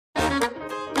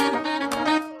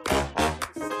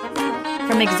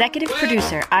From executive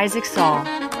producer Isaac Saul,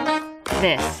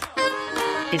 this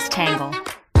is Tangle.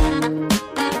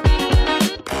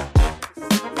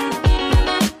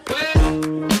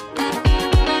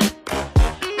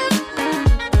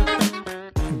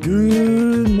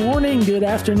 Good morning, good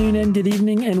afternoon, and good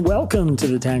evening, and welcome to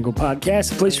the Tangle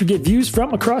Podcast, a place we get views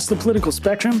from across the political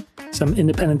spectrum, some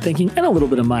independent thinking, and a little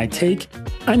bit of my take.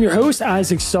 I'm your host,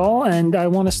 Isaac Saul, and I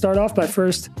want to start off by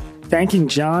first thanking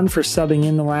John for subbing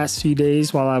in the last few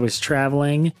days while I was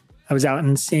traveling. I was out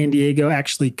in San Diego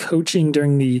actually coaching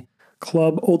during the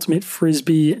Club Ultimate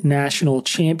Frisbee National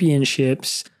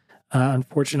Championships.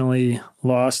 Unfortunately,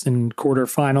 lost in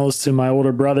quarterfinals to my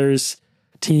older brother's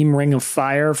team, Ring of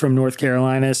Fire from North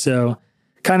Carolina. So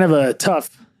kind of a tough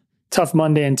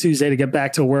Monday and Tuesday to get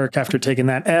back to work after taking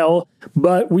that L.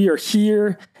 But we are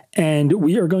here, and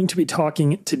we are going to be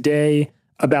talking today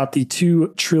about the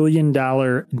 $2 trillion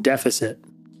deficit.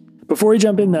 Before we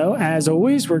jump in, though, as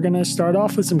always, we're going to start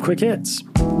off with some quick hits.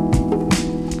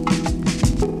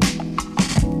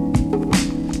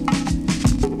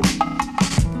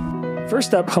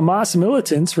 First up, Hamas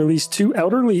militants released 2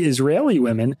 elderly Israeli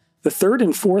women, the third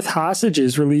and fourth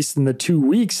hostages released in the 2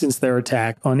 weeks since their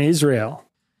attack on Israel.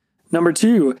 Number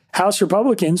 2, House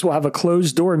Republicans will have a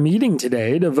closed-door meeting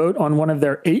today to vote on one of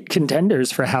their 8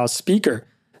 contenders for House Speaker.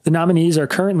 The nominees are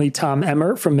currently Tom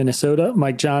Emmer from Minnesota,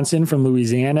 Mike Johnson from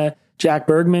Louisiana, Jack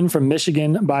Bergman from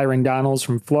Michigan, Byron Donalds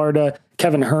from Florida,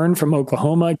 Kevin Hern from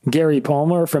Oklahoma, Gary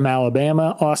Palmer from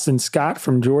Alabama, Austin Scott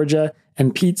from Georgia,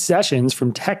 and Pete Sessions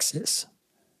from Texas.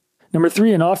 Number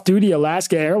 3, an off-duty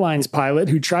Alaska Airlines pilot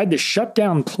who tried to shut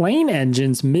down plane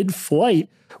engines mid-flight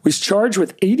was charged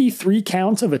with 83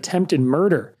 counts of attempted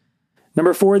murder.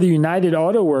 Number 4, the United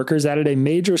Auto Workers added a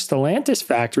major Stellantis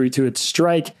factory to its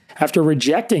strike after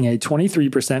rejecting a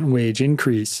 23% wage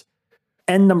increase.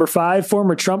 And number 5,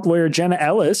 former Trump lawyer Jenna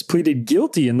Ellis pleaded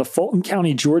guilty in the Fulton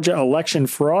County, Georgia election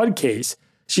fraud case.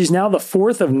 She's now the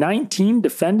 4th of 19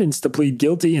 defendants to plead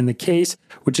guilty in the case,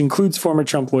 which includes former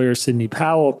Trump lawyer Sidney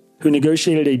Powell, who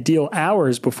negotiated a deal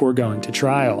hours before going to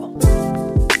trial.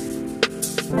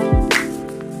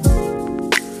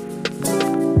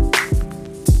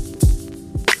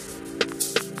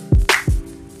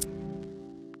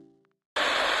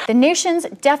 The nation's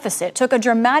deficit took a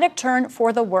dramatic turn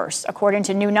for the worse, according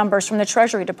to new numbers from the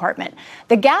Treasury Department.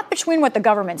 The gap between what the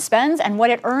government spends and what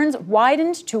it earns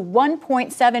widened to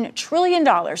 $1.7 trillion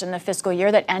in the fiscal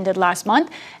year that ended last month,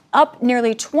 up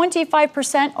nearly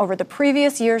 25% over the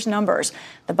previous year's numbers.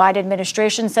 The Biden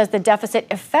administration says the deficit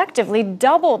effectively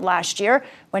doubled last year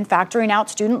when factoring out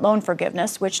student loan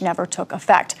forgiveness, which never took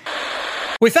effect.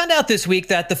 We found out this week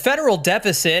that the federal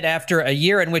deficit, after a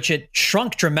year in which it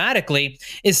shrunk dramatically,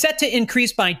 is set to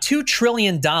increase by $2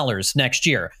 trillion next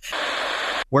year.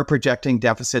 We're projecting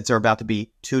deficits are about to be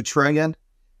 $2 trillion.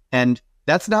 And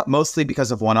that's not mostly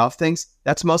because of one-off things.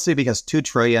 That's mostly because $2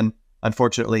 trillion,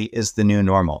 unfortunately, is the new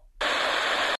normal.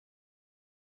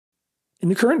 In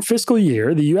the current fiscal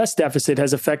year, the U.S. deficit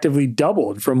has effectively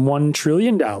doubled from $1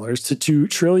 trillion to $2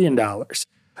 trillion.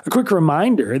 A quick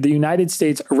reminder, the United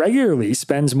States regularly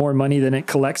spends more money than it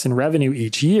collects in revenue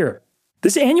each year.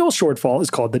 This annual shortfall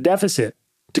is called the deficit.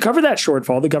 To cover that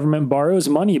shortfall, the government borrows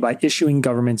money by issuing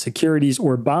government securities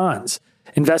or bonds.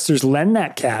 Investors lend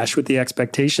that cash with the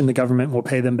expectation the government will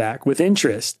pay them back with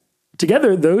interest.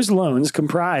 Together, those loans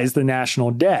comprise the national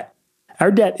debt.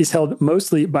 Our debt is held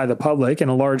mostly by the public,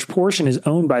 and a large portion is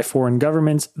owned by foreign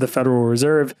governments, the Federal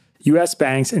Reserve, U.S.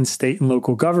 banks, and state and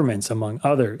local governments, among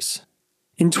others.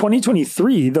 In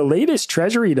 2023, the latest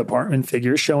Treasury Department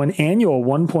figures show an annual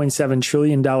 $1.7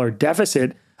 trillion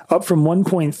deficit, up from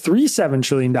 $1.37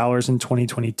 trillion in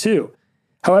 2022.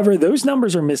 However, those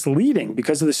numbers are misleading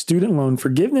because of the student loan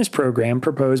forgiveness program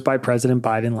proposed by President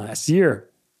Biden last year.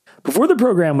 Before the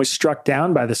program was struck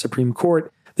down by the Supreme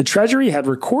Court, the Treasury had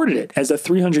recorded it as a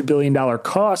 $300 billion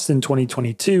cost in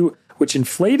 2022, which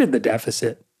inflated the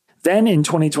deficit. Then in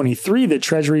 2023, the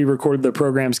Treasury recorded the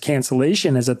program's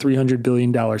cancellation as a $300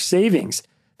 billion savings.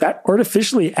 That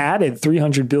artificially added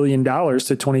 $300 billion to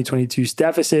 2022's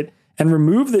deficit and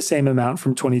removed the same amount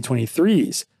from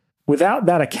 2023's. Without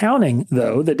that accounting,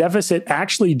 though, the deficit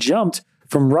actually jumped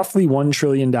from roughly $1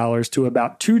 trillion to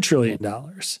about $2 trillion.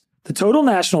 The total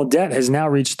national debt has now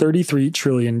reached $33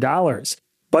 trillion.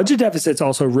 Budget deficits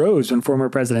also rose when former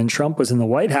President Trump was in the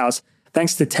White House,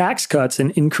 thanks to tax cuts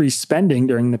and increased spending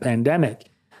during the pandemic.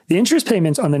 The interest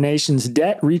payments on the nation's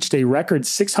debt reached a record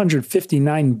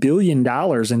 $659 billion in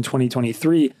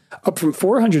 2023, up from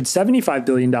 $475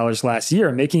 billion last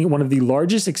year, making it one of the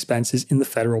largest expenses in the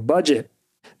federal budget.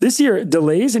 This year,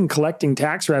 delays in collecting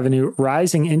tax revenue,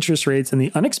 rising interest rates, and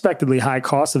the unexpectedly high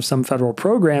cost of some federal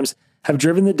programs have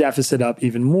driven the deficit up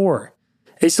even more.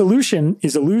 A solution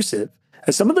is elusive,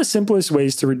 as some of the simplest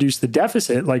ways to reduce the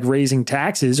deficit, like raising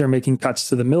taxes or making cuts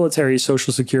to the military,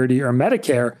 Social Security, or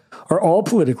Medicare, are all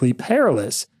politically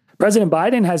perilous. President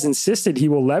Biden has insisted he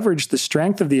will leverage the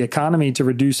strength of the economy to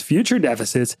reduce future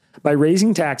deficits by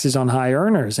raising taxes on high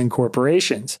earners and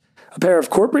corporations. A pair of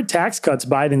corporate tax cuts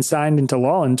Biden signed into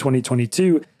law in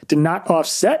 2022 did not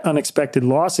offset unexpected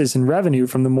losses in revenue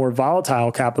from the more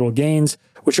volatile capital gains,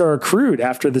 which are accrued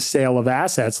after the sale of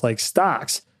assets like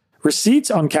stocks. Receipts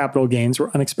on capital gains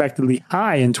were unexpectedly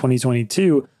high in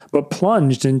 2022, but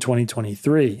plunged in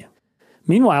 2023.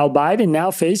 Meanwhile, Biden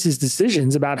now faces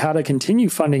decisions about how to continue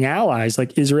funding allies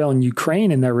like Israel and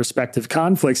Ukraine in their respective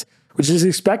conflicts, which is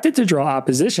expected to draw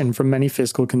opposition from many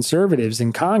fiscal conservatives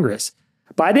in Congress.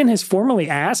 Biden has formally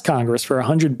asked Congress for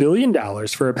 $100 billion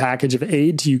for a package of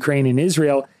aid to Ukraine and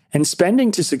Israel and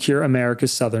spending to secure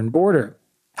America's southern border.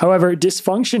 However,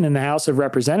 dysfunction in the House of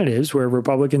Representatives, where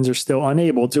Republicans are still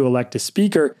unable to elect a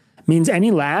speaker, means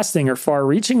any lasting or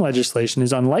far-reaching legislation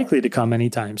is unlikely to come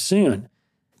anytime soon.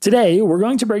 Today, we're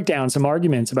going to break down some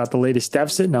arguments about the latest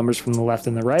deficit numbers from the left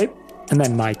and the right, and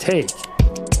then my take.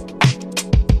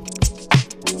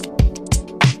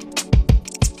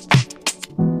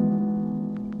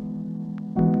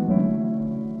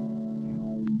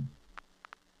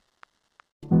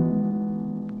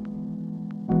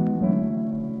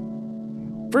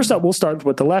 First up, we'll start with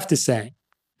what the left is saying.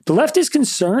 The left is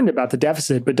concerned about the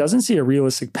deficit, but doesn't see a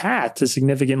realistic path to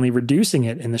significantly reducing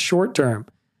it in the short term.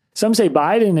 Some say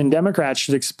Biden and Democrats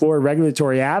should explore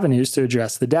regulatory avenues to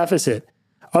address the deficit.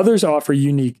 Others offer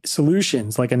unique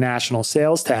solutions, like a national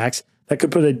sales tax that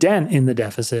could put a dent in the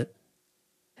deficit.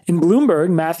 In Bloomberg,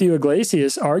 Matthew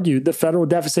Yglesias argued the federal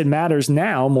deficit matters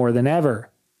now more than ever.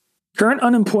 Current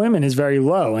unemployment is very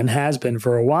low and has been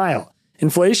for a while.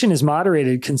 Inflation is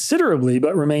moderated considerably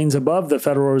but remains above the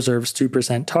Federal Reserve's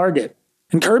 2% target.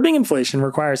 And curbing inflation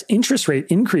requires interest rate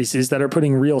increases that are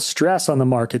putting real stress on the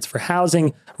markets for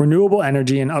housing, renewable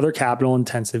energy, and other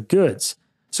capital-intensive goods.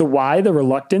 So why the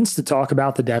reluctance to talk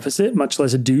about the deficit, much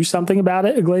less do something about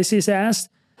it, Yglesias asked?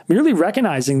 Merely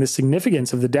recognizing the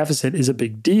significance of the deficit is a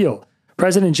big deal.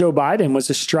 President Joe Biden was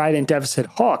a strident deficit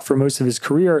hawk for most of his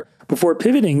career before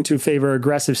pivoting to favor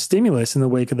aggressive stimulus in the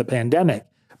wake of the pandemic.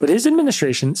 But his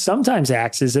administration sometimes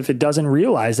acts as if it doesn't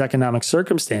realize economic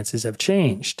circumstances have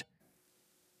changed.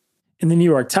 In the New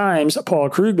York Times, Paul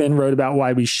Krugman wrote about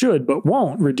why we should but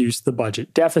won't reduce the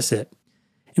budget deficit.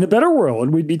 In a better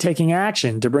world, we'd be taking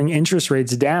action to bring interest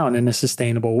rates down in a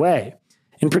sustainable way.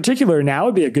 In particular, now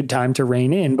would be a good time to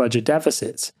rein in budget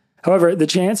deficits. However, the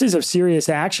chances of serious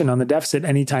action on the deficit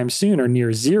anytime soon are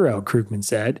near zero, Krugman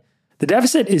said. The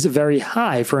deficit is very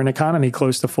high for an economy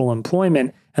close to full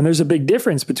employment, and there's a big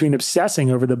difference between obsessing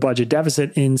over the budget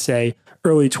deficit in, say,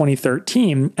 early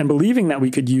 2013 and believing that we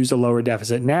could use a lower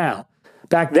deficit now.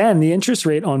 Back then, the interest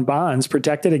rate on bonds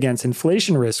protected against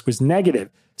inflation risk was negative,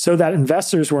 so that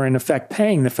investors were in effect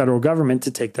paying the federal government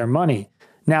to take their money.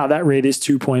 Now that rate is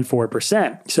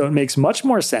 2.4%, so it makes much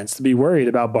more sense to be worried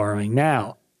about borrowing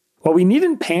now. While we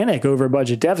needn't panic over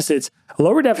budget deficits, a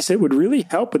lower deficit would really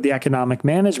help with the economic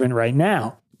management right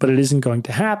now, but it isn't going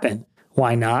to happen.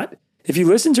 Why not? If you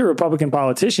listen to Republican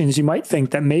politicians, you might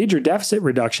think that major deficit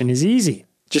reduction is easy.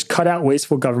 Just cut out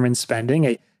wasteful government spending,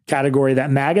 a category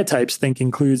that MAGA types think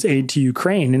includes aid to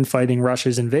Ukraine in fighting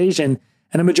Russia's invasion,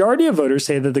 and a majority of voters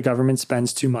say that the government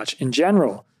spends too much in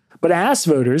general. But ask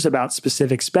voters about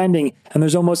specific spending, and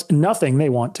there's almost nothing they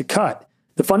want to cut.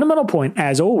 The fundamental point,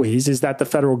 as always, is that the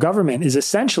federal government is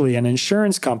essentially an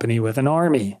insurance company with an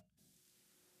army.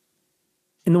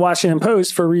 In the Washington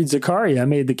Post, Fareed Zakaria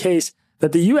made the case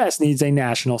that the U.S. needs a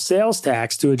national sales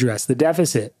tax to address the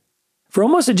deficit. For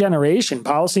almost a generation,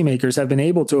 policymakers have been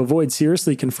able to avoid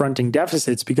seriously confronting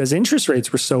deficits because interest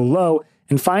rates were so low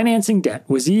and financing debt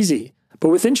was easy. But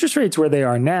with interest rates where they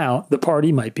are now, the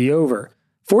party might be over.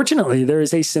 Fortunately, there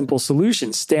is a simple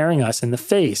solution staring us in the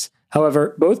face.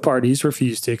 However, both parties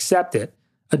refuse to accept it.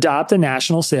 Adopt a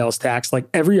national sales tax like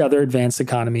every other advanced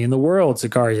economy in the world,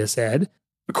 Zakaria said.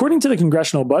 According to the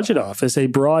Congressional Budget Office, a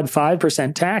broad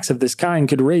 5% tax of this kind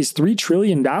could raise $3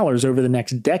 trillion over the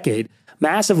next decade,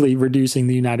 massively reducing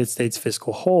the United States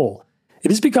fiscal hole.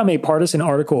 It has become a partisan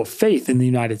article of faith in the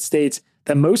United States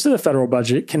that most of the federal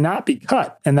budget cannot be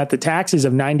cut and that the taxes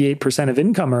of 98% of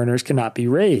income earners cannot be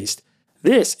raised.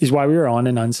 This is why we are on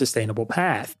an unsustainable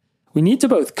path. We need to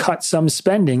both cut some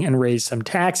spending and raise some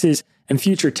taxes, and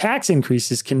future tax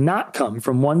increases cannot come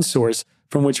from one source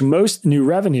from which most new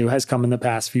revenue has come in the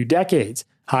past few decades,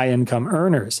 high-income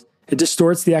earners. It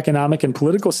distorts the economic and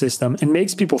political system and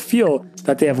makes people feel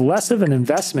that they have less of an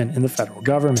investment in the federal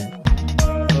government.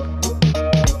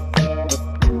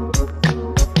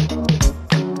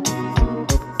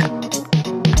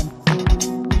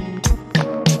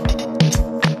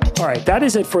 right, that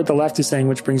is it for what the left is saying,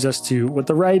 which brings us to what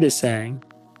the right is saying.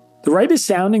 The right is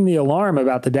sounding the alarm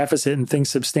about the deficit and thinks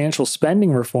substantial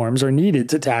spending reforms are needed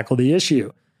to tackle the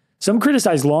issue. Some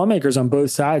criticize lawmakers on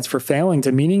both sides for failing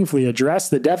to meaningfully address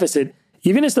the deficit,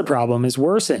 even as the problem is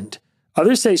worsened.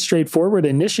 Others say straightforward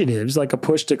initiatives like a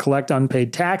push to collect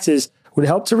unpaid taxes would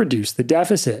help to reduce the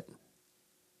deficit.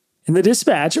 In the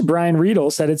Dispatch, Brian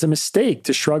Riedel said it's a mistake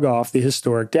to shrug off the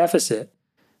historic deficit.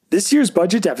 This year's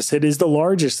budget deficit is the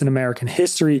largest in American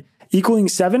history, equaling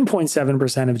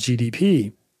 7.7% of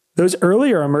GDP. Those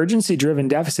earlier emergency-driven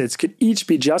deficits could each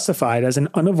be justified as an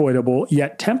unavoidable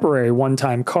yet temporary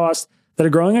one-time cost that a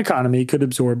growing economy could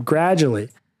absorb gradually.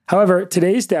 However,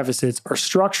 today's deficits are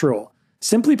structural.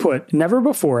 Simply put, never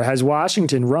before has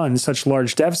Washington run such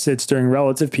large deficits during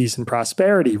relative peace and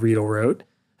prosperity, Riedel wrote.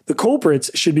 The culprits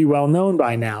should be well known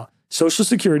by now. Social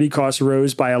Security costs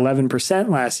rose by 11%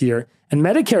 last year, and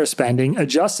Medicare spending,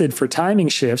 adjusted for timing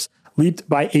shifts, leaped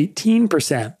by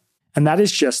 18%. And that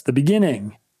is just the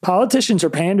beginning. Politicians are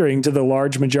pandering to the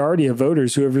large majority of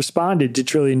voters who have responded to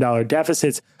trillion-dollar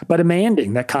deficits by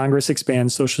demanding that Congress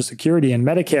expand Social Security and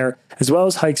Medicare, as well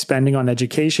as hike spending on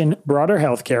education, broader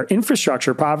healthcare,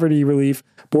 infrastructure, poverty relief,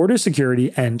 border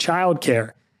security, and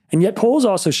childcare. And yet polls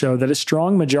also show that a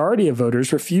strong majority of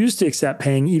voters refuse to accept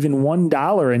paying even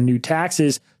 $1 in new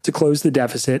taxes to close the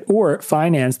deficit or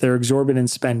finance their exorbitant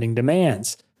spending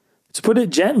demands. To put it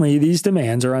gently, these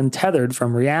demands are untethered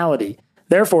from reality.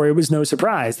 Therefore, it was no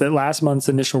surprise that last month's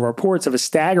initial reports of a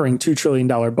staggering $2 trillion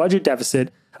budget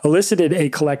deficit elicited a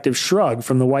collective shrug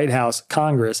from the White House,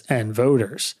 Congress, and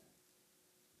voters.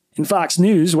 In Fox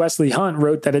News, Wesley Hunt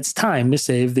wrote that it's time to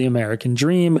save the American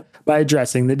dream by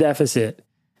addressing the deficit.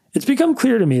 It's become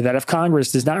clear to me that if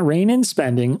Congress does not rein in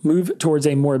spending, move towards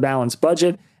a more balanced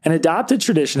budget, and adopt a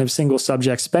tradition of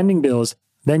single-subject spending bills,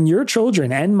 then your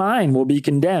children and mine will be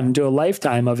condemned to a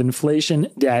lifetime of inflation,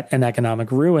 debt, and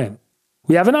economic ruin.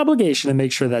 We have an obligation to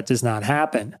make sure that does not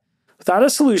happen. Without a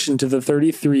solution to the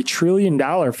 $33 trillion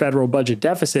federal budget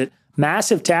deficit,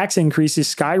 massive tax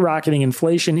increases, skyrocketing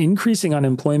inflation, increasing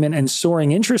unemployment, and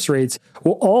soaring interest rates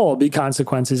will all be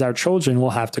consequences our children will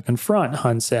have to confront,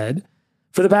 Hunt said.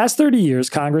 For the past 30 years,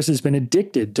 Congress has been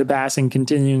addicted to passing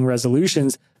continuing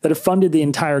resolutions that have funded the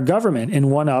entire government in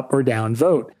one up or down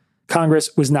vote.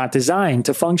 Congress was not designed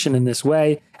to function in this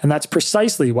way, and that's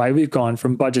precisely why we've gone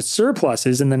from budget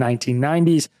surpluses in the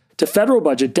 1990s to federal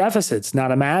budget deficits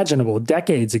not imaginable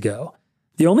decades ago.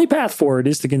 The only path forward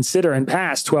is to consider and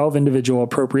pass 12 individual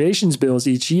appropriations bills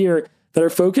each year that are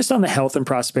focused on the health and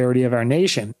prosperity of our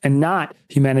nation, and not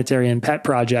humanitarian pet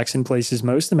projects in places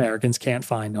most Americans can't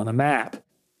find on a map.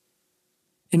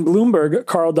 In Bloomberg,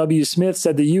 Carl W. Smith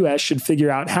said the U.S. should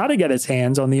figure out how to get its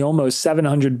hands on the almost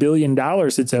 $700 billion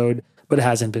it's owed but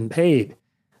hasn't been paid.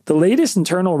 The latest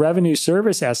Internal Revenue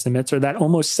Service estimates are that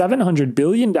almost $700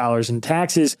 billion in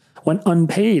taxes went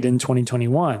unpaid in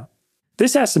 2021.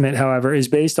 This estimate, however, is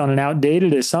based on an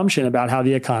outdated assumption about how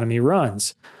the economy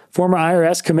runs. Former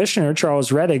IRS Commissioner Charles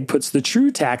Rettig puts the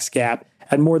true tax gap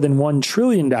at more than $1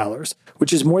 trillion,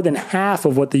 which is more than half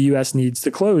of what the U.S. needs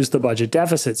to close the budget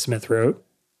deficit, Smith wrote.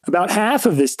 About half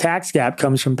of this tax gap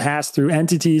comes from pass-through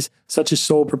entities such as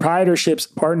sole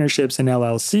proprietorships, partnerships, and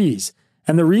LLCs,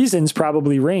 and the reasons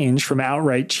probably range from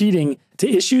outright cheating to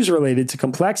issues related to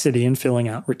complexity in filling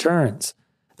out returns.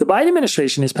 The Biden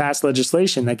administration has passed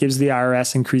legislation that gives the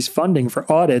IRS increased funding for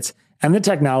audits and the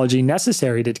technology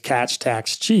necessary to catch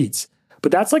tax cheats,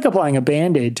 but that's like applying a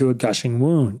Band-Aid to a gushing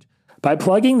wound. By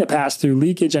plugging the pass-through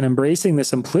leakage and embracing the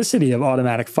simplicity of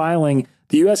automatic filing,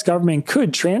 the U.S. government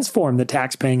could transform the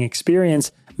tax-paying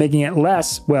experience, making it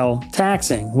less,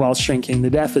 taxing while shrinking the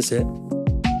deficit.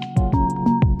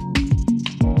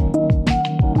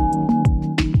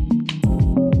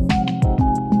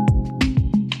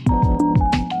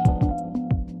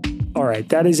 All right,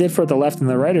 that is it for what the left and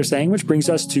the right are saying, which brings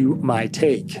us to my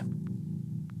take.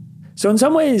 So in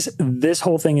some ways, this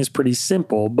whole thing is pretty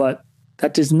simple, but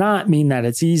that does not mean that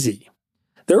it's easy.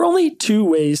 There are only two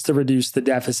ways to reduce the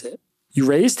deficit. You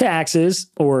raise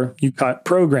taxes or you cut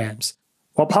programs.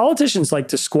 While politicians like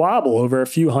to squabble over a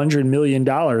few $100 million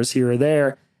here or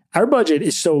there, our budget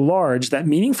is so large that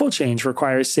meaningful change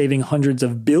requires saving hundreds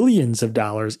of billions of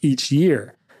dollars each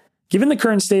year. Given the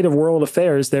current state of world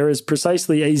affairs, there is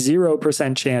precisely a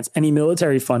 0% chance any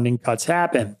military funding cuts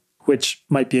happen, which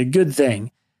might be a good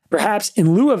thing. Perhaps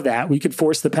in lieu of that, we could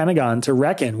force the Pentagon to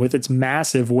reckon with its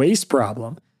massive waste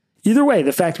problem. Either way,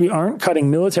 the fact we aren't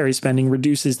cutting military spending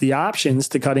reduces the options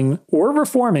to cutting or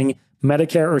reforming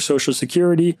Medicare or Social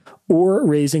Security or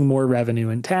raising more revenue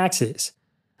and taxes.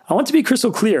 I want to be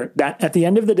crystal clear that at the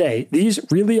end of the day, these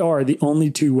really are the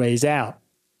only two ways out.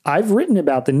 I've written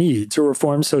about the need to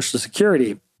reform Social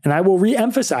Security, and I will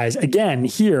re-emphasize again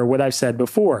here what I've said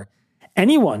before.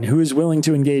 Anyone who is willing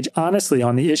to engage honestly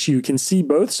on the issue can see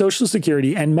both Social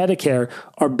Security and Medicare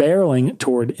are barreling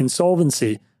toward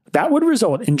insolvency. That would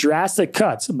result in drastic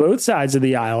cuts both sides of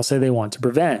the aisle say they want to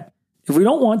prevent. If we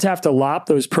don't want to have to lop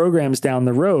those programs down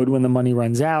the road when the money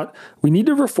runs out, we need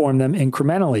to reform them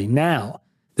incrementally now.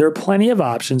 There are plenty of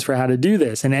options for how to do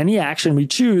this, and any action we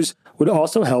choose would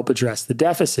also help address the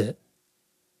deficit.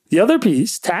 The other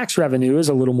piece, tax revenue, is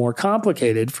a little more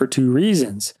complicated for two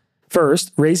reasons.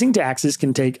 First, raising taxes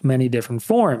can take many different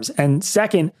forms. And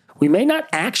second, we may not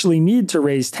actually need to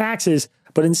raise taxes,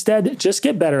 but instead just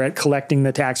get better at collecting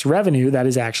the tax revenue that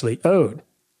is actually owed.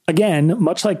 Again,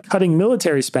 much like cutting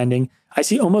military spending, I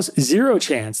see almost zero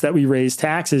chance that we raise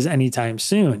taxes anytime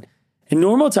soon. In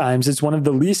normal times, it's one of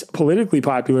the least politically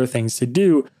popular things to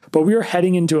do, but we are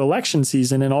heading into election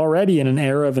season and already in an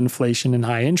era of inflation and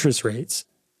high interest rates.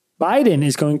 Biden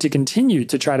is going to continue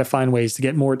to try to find ways to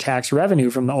get more tax revenue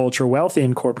from the ultra-wealthy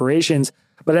and corporations,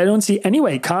 but I don't see any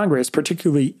way Congress,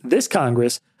 particularly this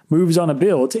Congress, moves on a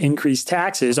bill to increase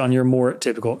taxes on your more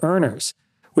typical earners.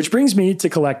 Which brings me to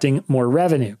collecting more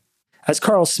revenue. As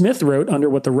Carl Smith wrote under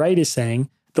What the Right is Saying,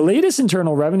 the latest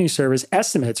Internal Revenue Service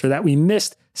estimates are that we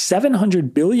missed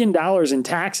 $700 billion in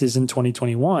taxes in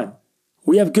 2021.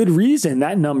 We have good reason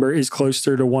that number is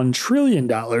closer to $1 trillion,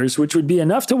 which would be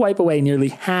enough to wipe away nearly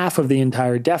half of the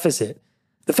entire deficit.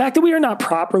 The fact that we are not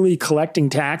properly collecting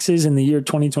taxes in the year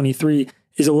 2023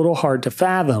 is a little hard to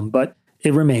fathom, but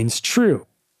it remains true.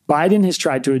 Biden has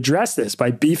tried to address this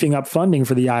by beefing up funding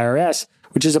for the IRS,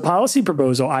 which is a policy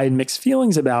proposal I had mixed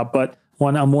feelings about, but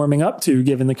one I'm warming up to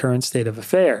given the current state of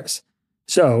affairs.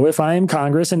 So if I am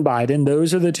Congress and Biden,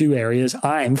 those are the two areas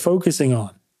I'm focusing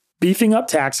on. Beefing up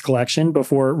tax collection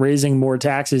before raising more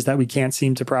taxes that we can't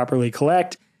seem to properly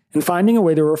collect, and finding a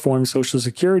way to reform Social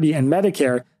Security and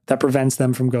Medicare that prevents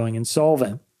them from going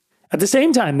insolvent. At the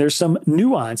same time, there's some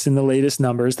nuance in the latest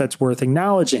numbers that's worth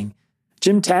acknowledging.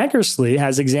 Jim Tankersley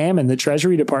has examined the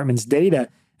Treasury Department's data,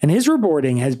 and his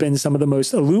reporting has been some of the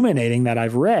most illuminating that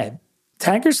I've read.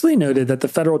 Tankersley noted that the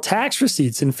federal tax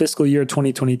receipts in fiscal year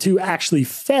 2022 actually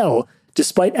fell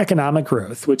despite economic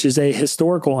growth, which is a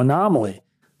historical anomaly.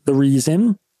 The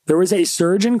reason? There was a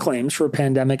surge in claims for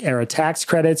pandemic-era tax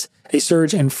credits, a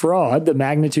surge in fraud, the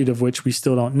magnitude of which we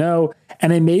still don't know,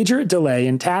 and a major delay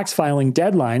in tax filing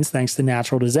deadlines thanks to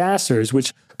natural disasters,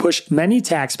 which pushed many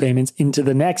tax payments into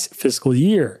the next fiscal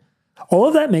year. All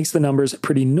of that makes the numbers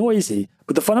pretty noisy,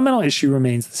 but the fundamental issue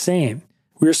remains the same.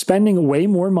 We are spending way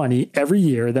more money every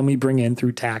year than we bring in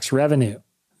through tax revenue.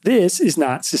 This is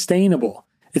not sustainable.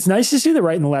 It's nice to see the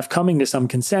right and the left coming to some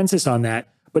consensus on that,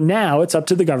 but now it's up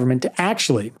to the government to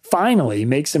actually, finally,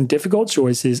 make some difficult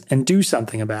choices and do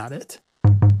something about it.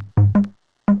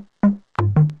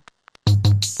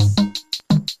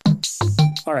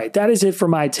 All right, that is it for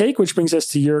my take, which brings us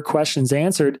to your questions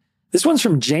answered. This one's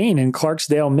from Jane in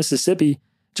Clarksdale, Mississippi.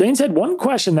 Jane said one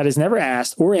question that is never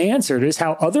asked or answered is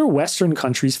how other Western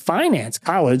countries finance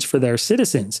college for their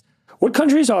citizens. What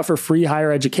countries offer free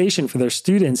higher education for their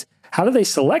students? How do they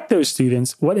select those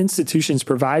students? What institutions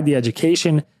provide the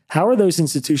education? How are those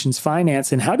institutions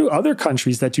financed? And how do other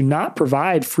countries that do not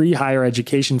provide free higher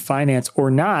education finance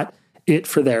or not it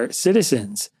for their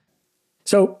citizens?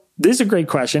 So this is a great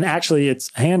question. Actually,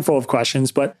 it's a handful of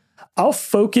questions, but I'll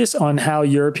focus on how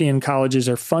European colleges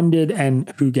are funded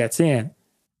and who gets in.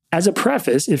 As a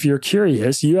preface, if you're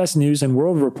curious, U.S. News and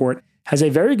World Report has a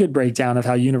very good breakdown of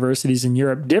how universities in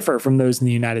Europe differ from those in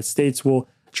the United States. We'll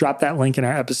drop that link in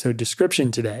our episode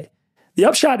description today. The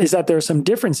upshot is that there are some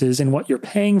differences in what you're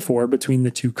paying for between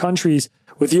the two countries,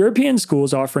 with European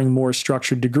schools offering more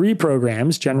structured degree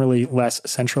programs, generally less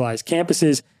centralized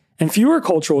campuses, and fewer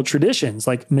cultural traditions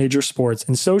like major sports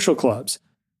and social clubs.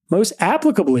 Most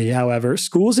applicably, however,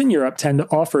 schools in Europe tend to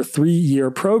offer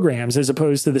 3-year programs as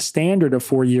opposed to the standard of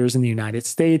 4 years in the United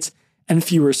States, and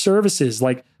fewer services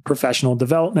like professional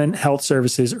development, health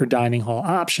services, or dining hall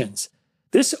options.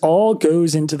 This all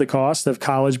goes into the cost of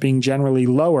college being generally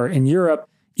lower in Europe,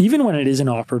 even when it isn't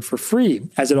offered for free,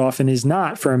 as it often is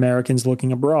not for Americans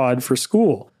looking abroad for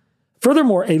school.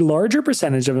 Furthermore, a larger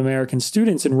percentage of American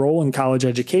students enroll in college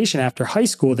education after high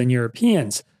school than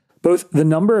Europeans. Both the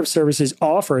number of services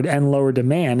offered and lower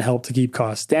demand help to keep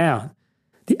costs down.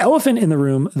 The elephant in the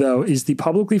room, though, is the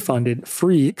publicly funded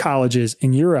free colleges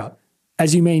in Europe.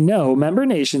 As you may know, member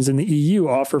nations in the EU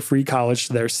offer free college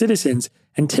to their citizens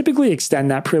and typically extend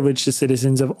that privilege to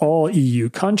citizens of all EU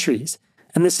countries.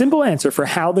 And the simple answer for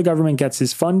how the government gets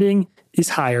this funding is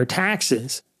higher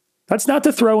taxes. That's not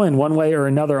to throw in one way or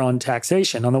another on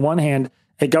taxation. On the one hand,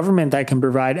 A government that can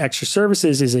provide extra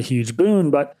services is a huge boon,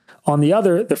 but on the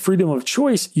other, the freedom of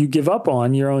choice you give up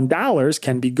on your own dollars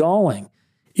can be galling.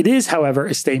 It is, however,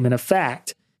 a statement of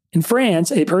fact. In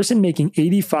France, a person making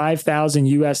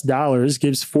 $85,000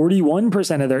 gives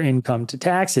 41% of their income to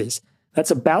taxes.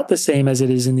 That's about the same as it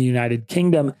is in the United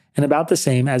Kingdom and about the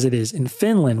same as it is in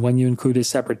Finland when you include a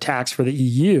separate tax for the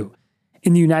EU.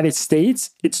 In the United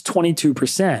States, it's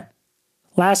 22%.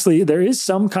 Lastly, there is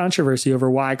some controversy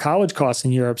over why college costs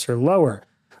in Europe are lower.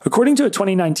 According to a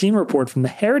 2019 report from the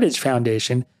Heritage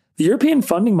Foundation, the European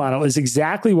funding model is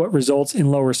exactly what results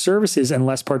in lower services and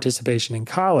less participation in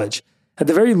college. At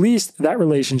the very least, that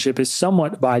relationship is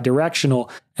somewhat bidirectional,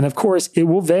 and of course, it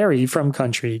will vary from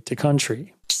country to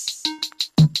country.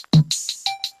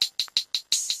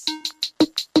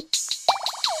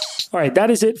 All right, that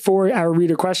is it for our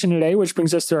reader question today, which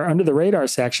brings us to our Under the Radar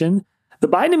section. The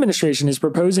Biden administration is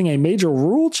proposing a major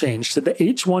rule change to the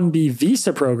H-1B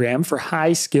visa program for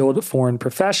high-skilled foreign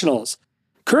professionals.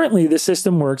 Currently, the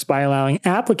system works by allowing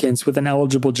applicants with an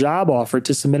eligible job offer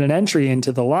to submit an entry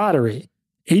into the lottery.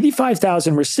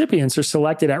 85,000 recipients are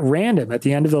selected at random at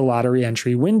the end of the lottery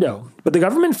entry window, but the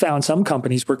government found some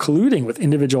companies were colluding with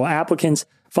individual applicants,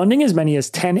 funding as many as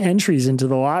 10 entries into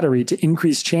the lottery to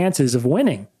increase chances of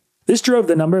winning. This drove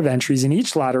the number of entries in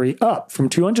each lottery up from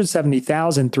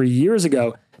 270,000 3 years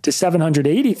ago to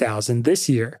 780,000 this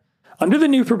year. Under the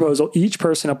new proposal, each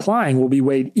person applying will be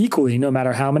weighed equally no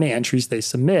matter how many entries they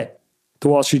submit. The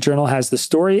Wall Street Journal has the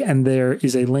story, and there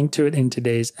is a link to it in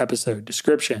today's episode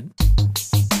description.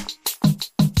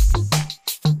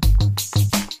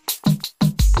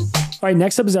 All right,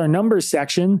 next up is our numbers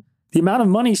section. The amount of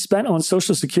money spent on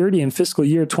Social Security in fiscal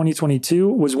year 2022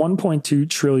 was $1.2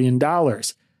 trillion.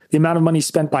 The amount of money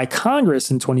spent by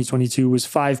Congress in 2022 was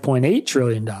 $5.8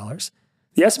 trillion.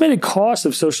 The estimated cost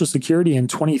of Social Security in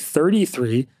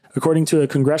 2033, according to a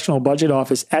Congressional Budget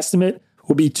Office estimate,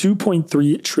 will be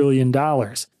 $2.3 trillion.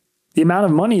 The amount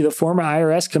of money the former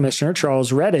IRS Commissioner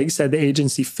Charles Rettig said the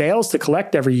agency fails to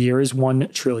collect every year is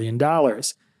 $1 trillion.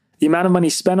 The amount of money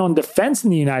spent on defense in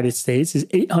the United States is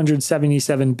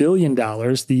 $877 billion,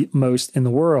 the most in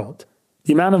the world.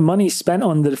 The amount of money spent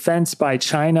on the defense by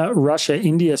China, Russia,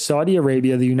 India, Saudi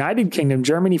Arabia, the United Kingdom,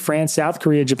 Germany, France, South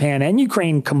Korea, Japan, and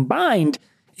Ukraine combined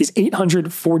is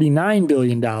 $849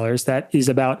 billion. That is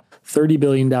about $30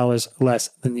 billion less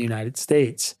than the United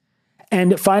States.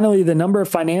 And finally, the number of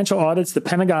financial audits the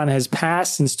Pentagon has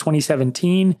passed since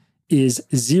 2017 is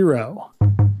 0.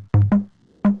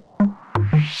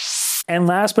 And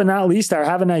last but not least, our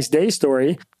Have a Nice Day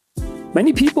story.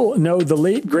 Many people know the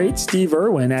late, great Steve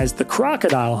Irwin as the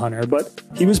crocodile hunter, but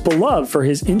he was beloved for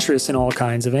his interest in all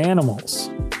kinds of animals.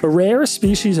 A rare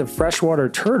species of freshwater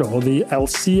turtle, the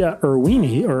Elsea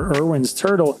irwini, or Irwin's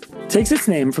turtle, takes its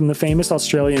name from the famous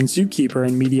Australian zookeeper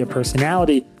and media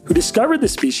personality who discovered the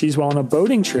species while on a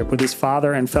boating trip with his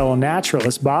father and fellow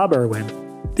naturalist Bob Irwin.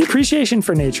 The appreciation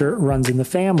for nature runs in the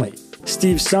family.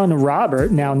 Steve's son,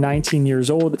 Robert, now 19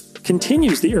 years old,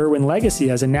 continues the Irwin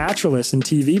legacy as a naturalist and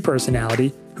TV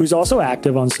personality who's also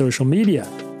active on social media.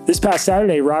 This past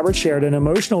Saturday, Robert shared an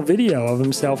emotional video of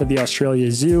himself at the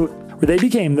Australia Zoo, where they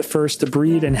became the first to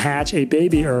breed and hatch a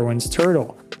baby Irwin's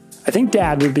turtle. I think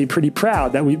Dad would be pretty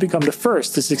proud that we've become the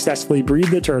first to successfully breed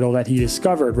the turtle that he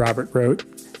discovered, Robert wrote.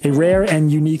 A rare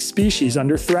and unique species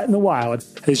under threat in the wild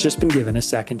has just been given a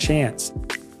second chance.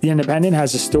 The Independent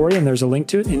has a story, and there's a link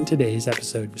to it in today's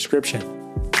episode description.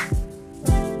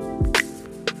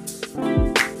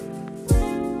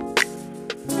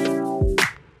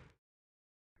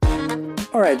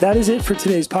 All right, that is it for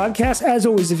today's podcast. As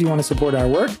always, if you want to support our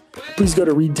work, please go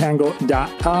to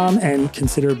readtangle.com and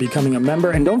consider becoming a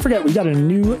member. And don't forget, we got a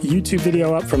new YouTube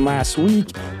video up from last week.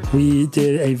 We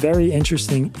did a very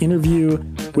interesting interview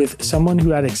with someone who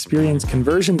had experienced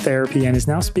conversion therapy and is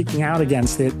now speaking out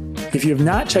against it. If you have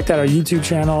not checked out our YouTube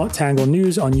channel, Tangle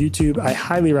News on YouTube, I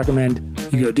highly recommend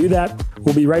you go do that.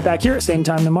 We'll be right back here at same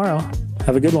time tomorrow.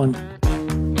 Have a good one.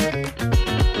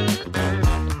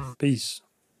 Peace.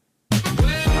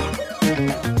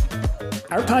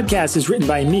 Our podcast is written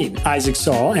by me, Isaac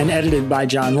Saul, and edited by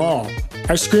John Law.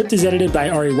 Our script is edited by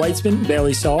Ari Weitzman,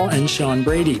 Bailey Saul, and Sean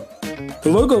Brady. The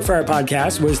logo for our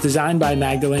podcast was designed by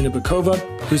Magdalena Bukova,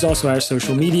 who's also our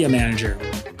social media manager.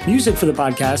 Music for the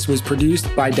podcast was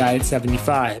produced by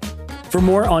Diet75. For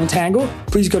more on Tangle,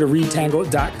 please go to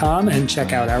readtangle.com and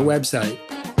check out our website.